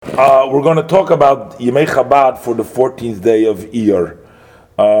we're going to talk about Yemei Chabad for the 14th day of Iyar.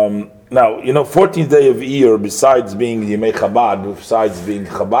 Now, 14th day of Iyar, besides being Yemei Chabad, besides being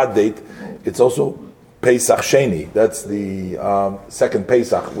Chabad date, it's also Pesach Sheni. That's the second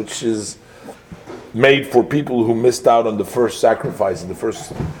Pesach, which is made for people who missed out on the first sacrifice, the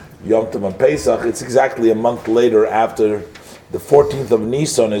first Yom Tov on Pesach. It's exactly a month later, after the 14th of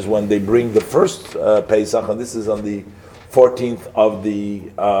Nisan is when they bring the first Pesach, and this is on the 14th of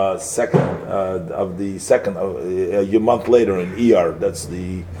the second a month later in Iyar. That's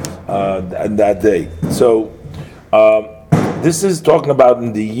the and that day. So this is talking about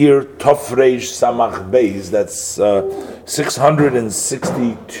in the year Tov Reish Samach Beis. That's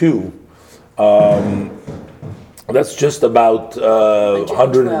 662. That's just about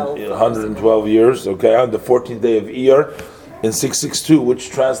 112 years. Okay, on the 14th day of Iyar in 662, which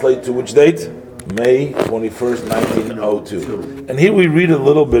translates to which date? May 21st, 1902. And here we read a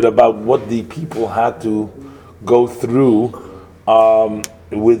little bit about what the people had to go through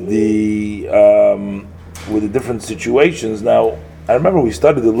with the different situations. Now, I remember we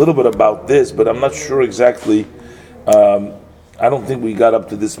studied a little bit about this, but I'm not sure exactly. I don't think we got up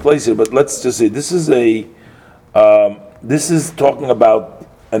to this place here. But let's just say this is talking about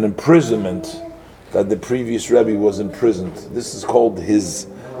an imprisonment that the previous Rebbe was imprisoned. This is called his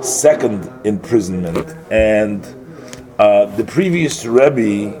second imprisonment, and the previous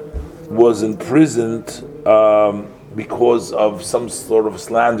Rebbe was imprisoned because of some sort of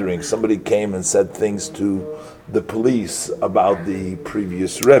slandering. Somebody came and said things to the police about the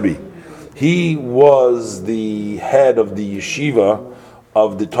previous Rebbe. He was the head of the yeshiva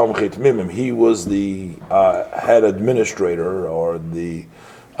of the Tomchei Tmimim. He was the head administrator, or the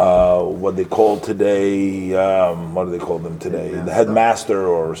what they call today, what do they call them today? The headmaster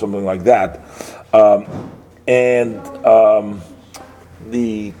or something like that.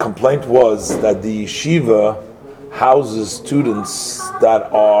 The complaint was that the yeshiva houses students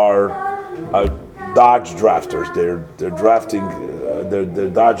that are dodge drafters. They're drafting, they're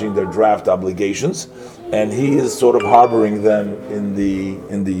dodging their draft obligations, and he is sort of harboring them in the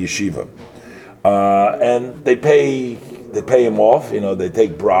yeshiva. And they pay him off. They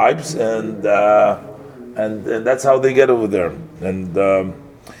take bribes, and that's how they get over there. And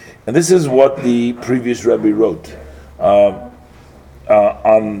this is what the previous Rebbe wrote.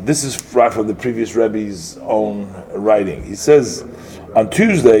 This is right from the previous Rebbe's own writing. He says, on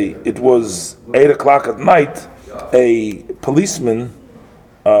Tuesday, it was 8 o'clock at night, a policeman,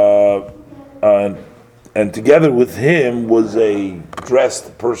 and together with him was a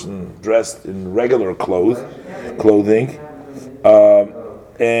dressed person, dressed in regular clothing,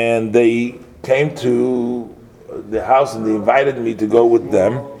 and they came to the house and they invited me to go with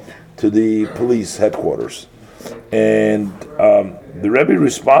them to the police headquarters. And the Rebbe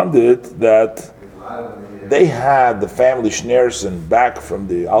responded that they had the family Schneerson back from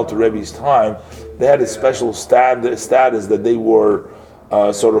the Alter Rebbe's time. They had a special status that they were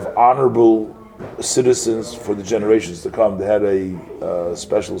sort of honorable citizens for the generations to come. They had a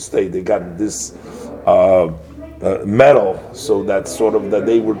special state. They got this medal, so that sort of that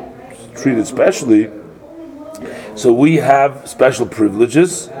they were treated specially. So we have special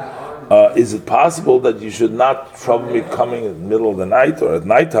privileges. Is it possible that you should not trouble me coming in the middle of the night or at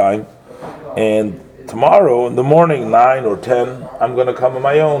nighttime, and tomorrow in the morning, 9 or 10, I'm going to come on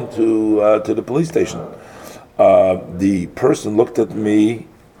my own to the police station? The person looked at me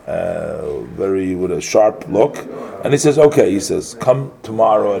with a sharp look, and he says, okay, he says, come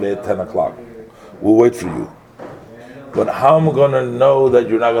tomorrow at 10 o'clock. We'll wait for you. But how am I going to know that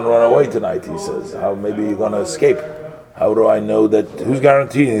you're not going to run away tonight? He says, how maybe you're going to escape? How do I know that? Who's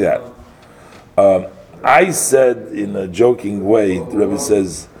guaranteeing that? I said in a joking way, the Rebbe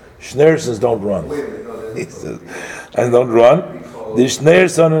says, Schneersons don't run. He says, and don't run. The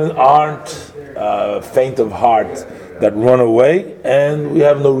Schneersons aren't faint of heart that run away, and we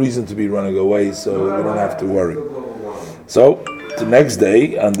have no reason to be running away, so we don't have to worry. So the next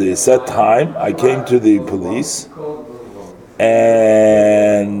day, on the set time, I came to the police,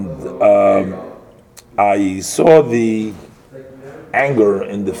 and I saw the anger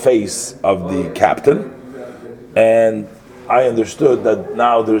in the face of the captain, and I understood that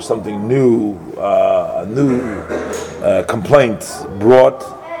now there's something new, a new complaint brought.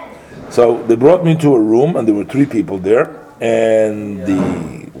 So they brought me into a room, and there were 3 people there, and the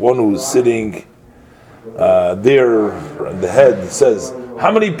one who was sitting there, the head, says,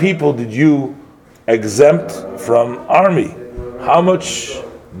 how many people did you exempt from army? How much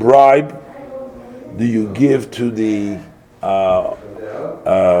bribe do you give to the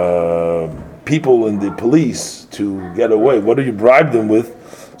people in the police to get away? What do you bribe them with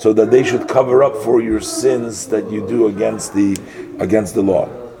so that they should cover up for your sins that you do against the law.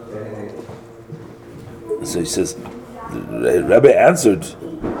 So he says, the Rebbe answered,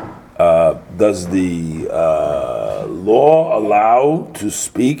 does the law allow to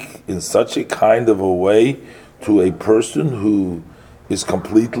speak in such a kind of a way to a person who is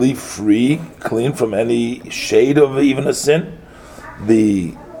completely free, clean from any shade of even a sin?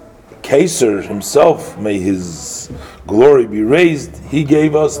 The Kaser himself, may his glory be raised, he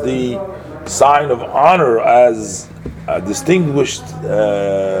gave us the sign of honor as distinguished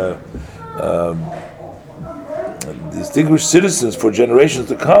citizens for generations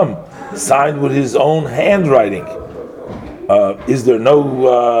to come, signed with his own handwriting. Is there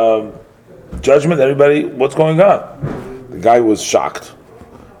no judgment? Everybody, what's going on? The guy was shocked.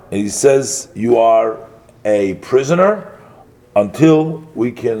 And he says, you are a prisoner until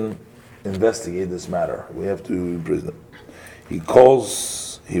we can investigate this matter. We have to imprison him.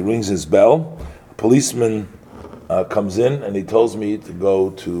 He rings his bell. A policeman comes in and he tells me to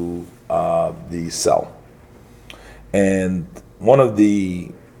go to the cell. And one of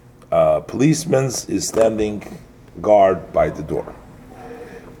the policemen is standing guard by the door.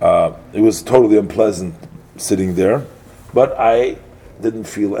 It was totally unpleasant sitting there, but I didn't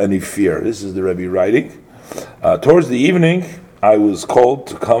feel any fear. This is the Rebbe writing. Towards the evening, I was called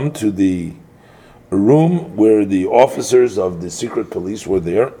to come to the room where the officers of the secret police were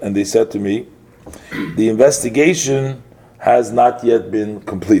there, and they said to me, the investigation has not yet been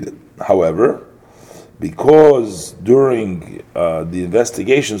completed. However, because during the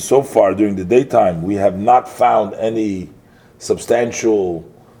investigation so far, during the daytime, we have not found any substantial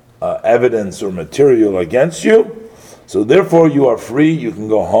evidence or material against you, so therefore you are free, you can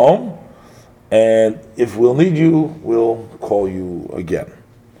go home, and if we'll need you, we'll call you again.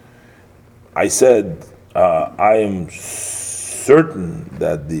 I said, I am certain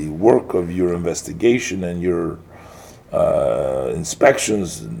that the work of your investigation and your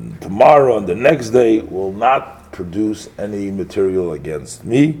inspections tomorrow and the next day will not produce any material against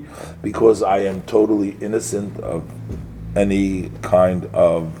me, because I am totally innocent of any kind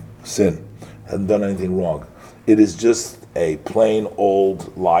of sin. I haven't done anything wrong. It is just a plain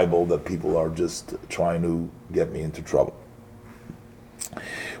old libel that people are just trying to get me into trouble.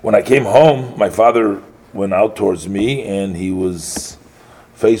 When I came home, my father went out towards me, and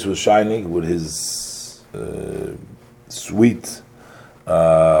face was shining with his sweet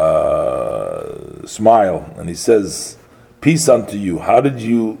smile, and he says, "Peace unto you. How did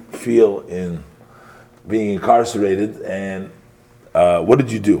you feel in being incarcerated, and what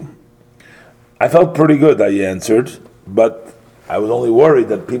did you do?" I felt pretty good, I answered, but I was only worried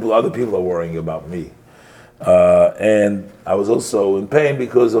that other people are worrying about me. And I was also in pain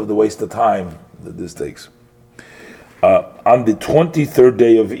because of the waste of time that this takes. On the 23rd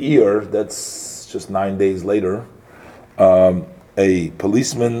day of Iyar, that's just 9 days later, a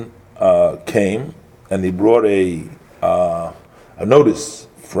policeman came and he brought a notice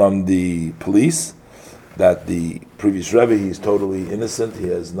from the police that the previous Rebbe, he's totally innocent, he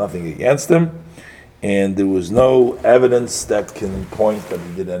has nothing against him, and there was no evidence that can point that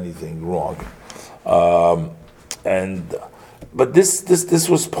he did anything wrong. But this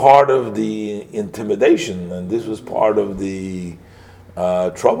was part of the intimidation, and this was part of the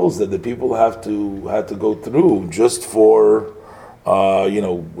troubles that the people had to go through just for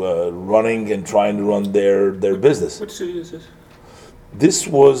running and trying to run their business. Which city is this? This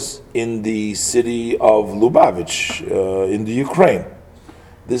was in the city of Lubavitch, in the Ukraine.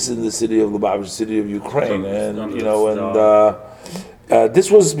 This is in the city of Lubavitch, city of Ukraine, this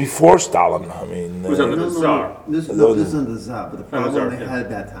was before Stalin. I mean, it was under the Tsar. This is under the Tsar, but the problem they had at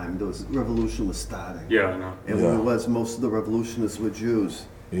that time, the revolution was starting. Yeah, I know. And what it was, most of the revolutionists were Jews.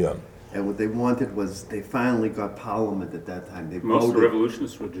 Yeah. And what they wanted was, they finally got parliament at that time. They Most of voted. the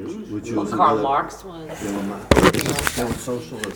revolutionists were Jews? Were Jews Well, and Karl other- Marx was. They were socialists.